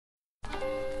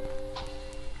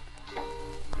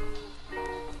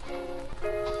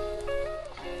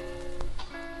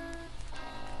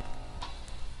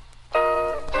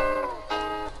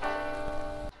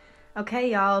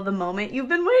Okay, y'all, the moment you've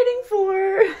been waiting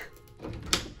for.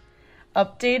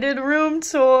 Updated room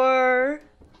tour.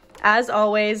 As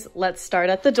always, let's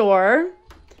start at the door.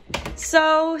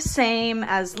 So, same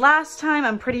as last time,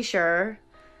 I'm pretty sure.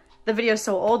 The video's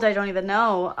so old, I don't even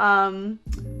know.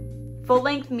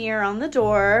 Full-length mirror on the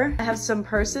door. I have some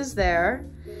purses there.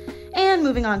 And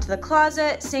moving on to the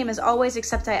closet, same as always,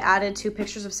 except I added 2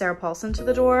 pictures of Sarah Paulson to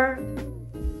the door.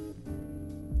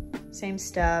 Same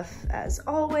stuff as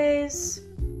always.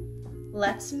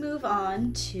 Let's move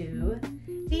on to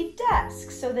the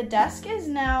desk. So the desk is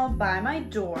now by my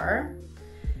door,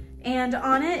 and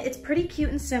on it, it's pretty cute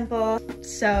and simple.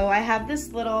 So I have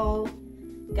this little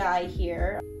guy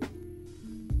here.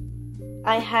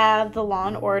 I have the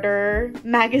Law & Order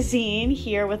magazine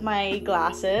here with my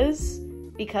glasses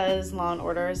because Law &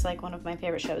 Order is like one of my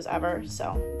favorite shows ever,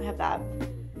 so I have that.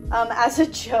 As a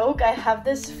joke, I have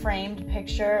this framed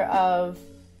picture of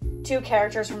 2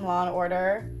 characters from Law &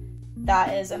 Order.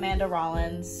 That is Amanda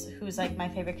Rollins, who's like my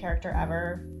favorite character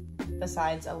ever,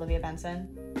 besides Olivia Benson.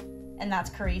 And that's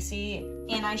Carisi.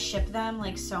 And I ship them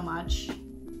like so much.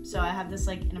 So I have this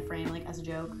like in a frame like as a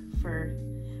joke for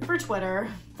Twitter,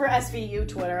 for SVU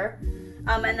Twitter.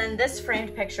 And then this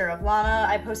framed picture of Lana,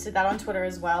 I posted that on Twitter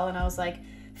as well. And I was like,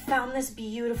 found this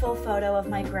beautiful photo of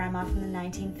my grandma from the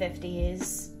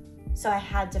 1950s. So I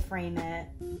had to frame it.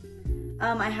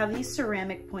 I have these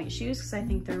ceramic point shoes because I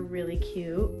think they're really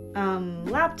cute.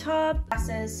 Laptop,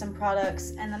 glasses, some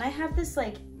products, and then I have this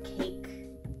like cake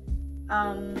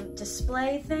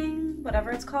display thing,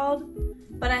 whatever it's called.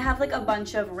 But I have like a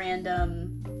bunch of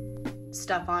random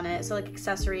stuff on it. So like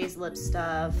accessories, lip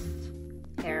stuff,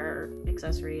 hair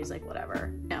accessories, like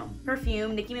whatever. No,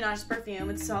 perfume, Nicki Minaj's perfume.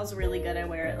 It smells really good. I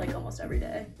wear it like almost every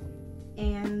day.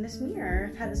 And this mirror,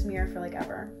 I've had this mirror for like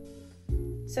ever.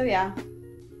 So yeah.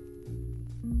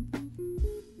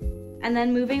 And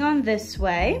then moving on this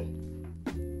way,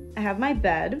 I have my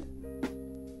bed.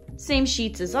 Same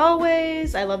sheets as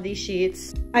always. I love these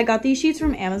sheets. I got these sheets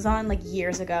from Amazon like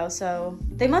years ago, so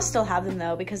they must still have them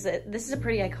though because this is a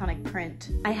pretty iconic print.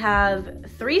 I have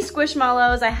 3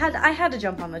 Squishmallows. I had to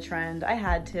jump on the trend. I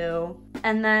had to.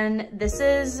 And then this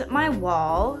is my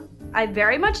wall. I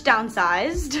very much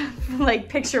downsized, like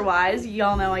picture-wise.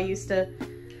 Y'all know I used to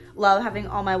love having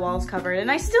all my walls covered,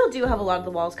 and I still do have a lot of the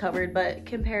walls covered, but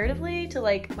comparatively to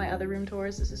like my other room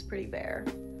tours, this is pretty bare.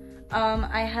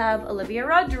 I have Olivia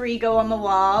Rodrigo on the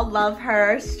wall, love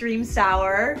her, Stream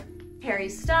Sour, Harry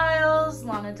Styles,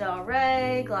 Lana Del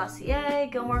Rey, Glossier,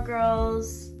 Gilmore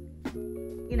Girls,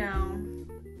 you know.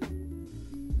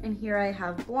 And here I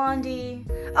have Blondie.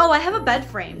 Oh, I have a bed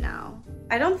frame now.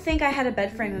 I don't think I had a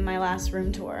bed frame in my last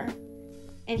room tour.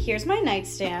 And here's my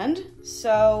nightstand.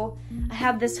 So I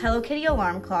have this Hello Kitty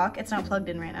alarm clock. It's not plugged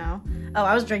in right now. Oh,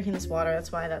 I was drinking this water,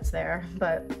 that's why that's there,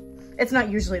 but it's not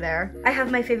usually there. I have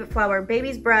my favorite flower,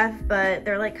 Baby's Breath, but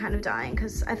they're like kind of dying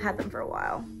because I've had them for a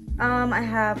while. I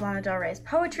have Lana Del Rey's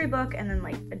poetry book and then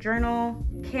like a journal,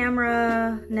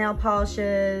 camera, nail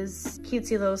polishes,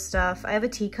 cutesy little stuff. I have a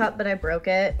teacup, but I broke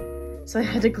it, so I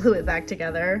had to glue it back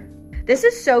together. This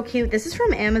is so cute. This is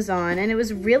from Amazon, and it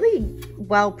was really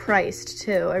well priced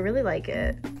too. I really like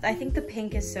it. I think the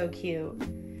pink is so cute.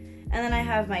 And then I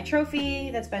have my trophy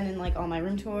that's been in like all my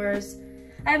room tours.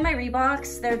 I have my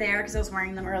Reeboks. They're there because I was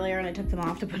wearing them earlier and I took them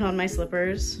off to put on my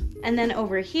slippers. And then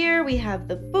over here we have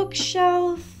the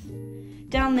bookshelf.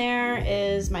 Down there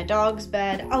is my dog's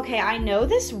bed. Okay, I know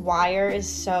this wire is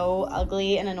so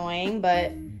ugly and annoying,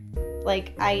 but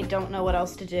like I don't know what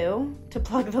else to do to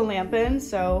plug the lamp in,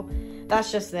 so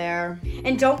that's just there.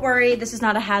 And don't worry, this is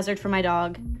not a hazard for my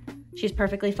dog. She's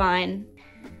perfectly fine.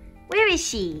 Where is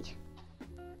she?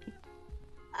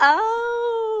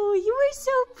 Oh, you are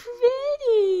so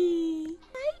pretty.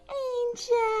 Hi,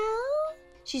 Angel.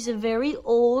 She's a very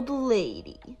old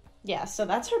lady. Yeah, so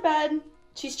that's her bed.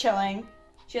 She's chilling.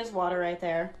 She has water right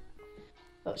there.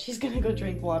 Oh, she's gonna go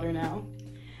drink water now.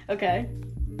 Okay.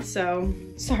 So,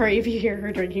 sorry if you hear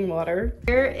her drinking water.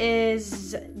 Here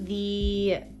is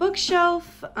the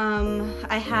bookshelf.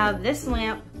 I have this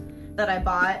lamp that I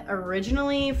bought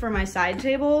originally for my side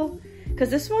table because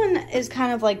this one is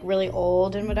kind of like really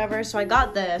old and whatever, so I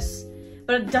got this,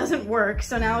 but it doesn't work,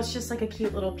 so now it's just like a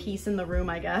cute little piece in the room,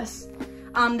 I guess.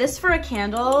 This for a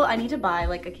candle. I need to buy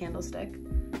like a candlestick.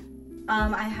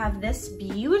 I have this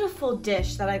beautiful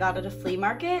dish that I got at a flea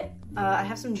market. I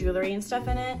have some jewelry and stuff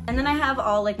in it. And then I have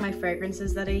all like my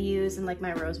fragrances that I use and like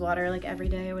my rose water like every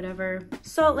day or whatever.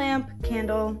 Salt lamp,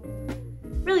 candle,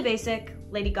 really basic.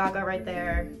 Lady Gaga right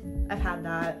there. I've had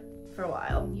that for a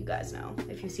while, you guys know,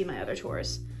 if you see my other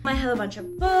tours. I have a bunch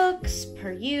of books,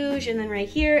 per usual, and then right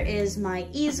here is my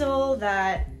easel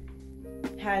that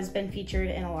has been featured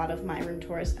in a lot of my room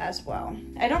tours as well.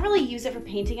 I don't really use it for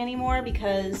painting anymore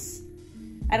because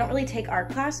I don't really take art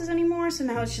classes anymore, so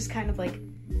now it's just kind of like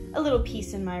a little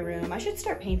piece in my room. I should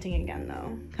start painting again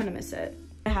though, kind of miss it.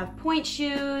 I have point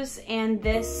shoes and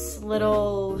this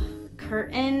little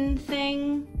curtain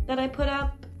thing that I put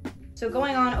up. So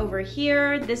going on over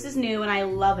here, this is new and I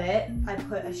love it. I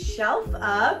put a shelf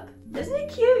up. Isn't it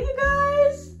cute, you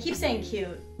guys? I keep saying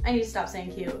cute. I need to stop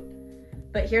saying cute.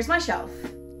 But here's my shelf.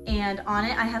 And on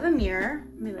it, I have a mirror.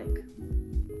 Let me look.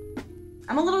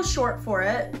 I'm a little short for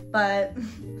it, but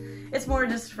it's more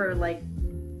just for like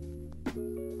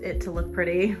it to look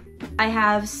pretty. I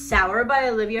have Sour by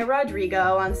Olivia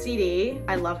Rodrigo on CD.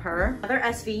 I love her. Another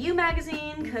SVU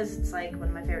magazine, because it's like one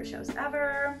of my favorite shows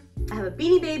ever. I have a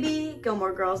Beanie Baby,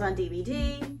 Gilmore Girls on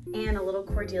DVD, and a little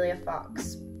Cordelia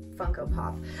Fox Funko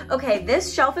Pop. Okay,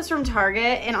 this shelf is from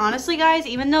Target, and honestly guys,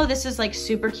 even though this is like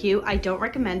super cute, I don't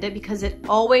recommend it because it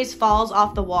always falls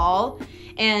off the wall,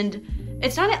 and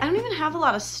it's not, I don't even have a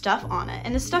lot of stuff on it,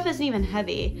 and this stuff isn't even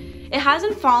heavy. It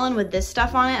hasn't fallen with this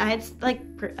stuff on it.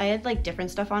 I had like different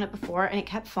stuff on it before, and it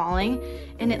kept falling,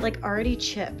 and it like already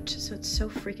chipped, so it's so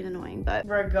freaking annoying, but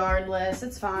regardless,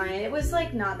 it's fine. It was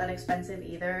like not that expensive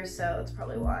either, so that's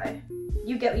probably why.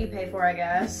 You get what you pay for, I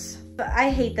guess. But I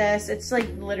hate this. It's like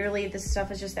literally this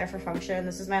stuff is just there for function.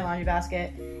 This is my laundry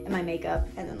basket and my makeup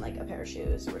and then like a pair of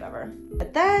shoes or whatever.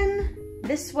 But then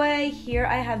this way here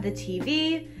I have the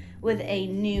TV with a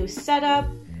new setup.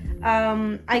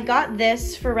 I got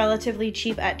this for relatively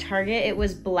cheap at Target. It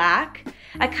was black.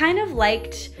 I kind of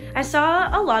liked, I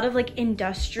saw a lot of like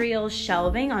industrial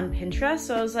shelving on Pinterest,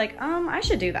 so I was like, I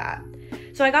should do that.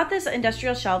 So I got this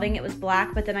industrial shelving. It was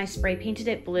black, but then I spray painted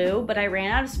it blue, but I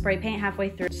ran out of spray paint halfway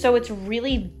through. So it's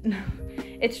really,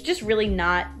 it's just really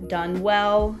not done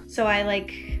well. So I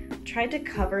like tried to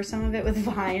cover some of it with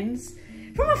vines.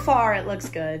 From afar, it looks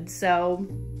good, so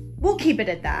we'll keep it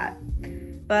at that.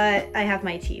 But I have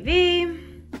my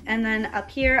TV, and then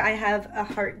up here I have a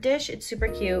heart dish. It's super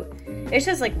cute. It's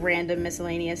just like random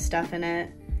miscellaneous stuff in it.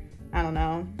 I don't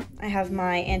know. I have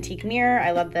my antique mirror.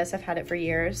 I love this. I've had it for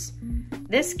years.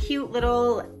 This cute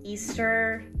little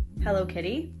Easter Hello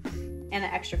Kitty and an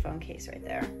extra phone case right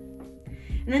there.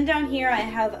 And then down here I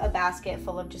have a basket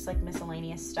full of just like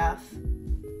miscellaneous stuff.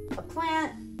 A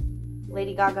plant,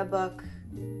 Lady Gaga book,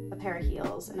 a pair of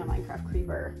heels, and a Minecraft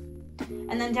creeper.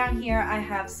 And then down here I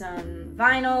have some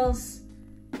vinyls,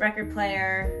 record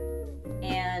player,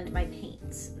 and my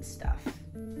paints and stuff,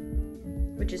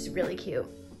 which is really cute.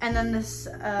 And then this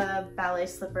ballet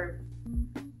slipper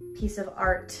piece of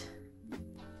art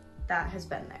that has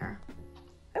been there.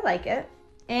 I like it.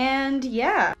 And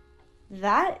yeah,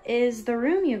 that is the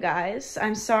room, you guys.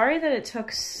 I'm sorry that it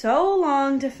took so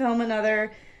long to film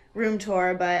another room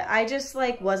tour, but I just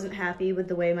like wasn't happy with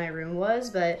the way my room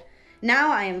was, but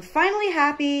now I am finally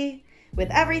happy with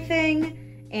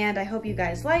everything, and I hope you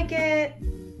guys like it.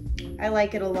 I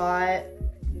like it a lot.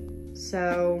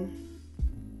 So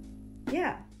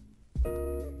yeah.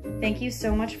 Thank you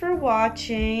so much for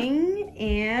watching,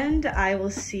 and I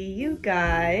will see you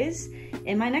guys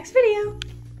in my next video.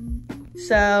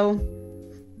 So,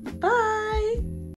 bye.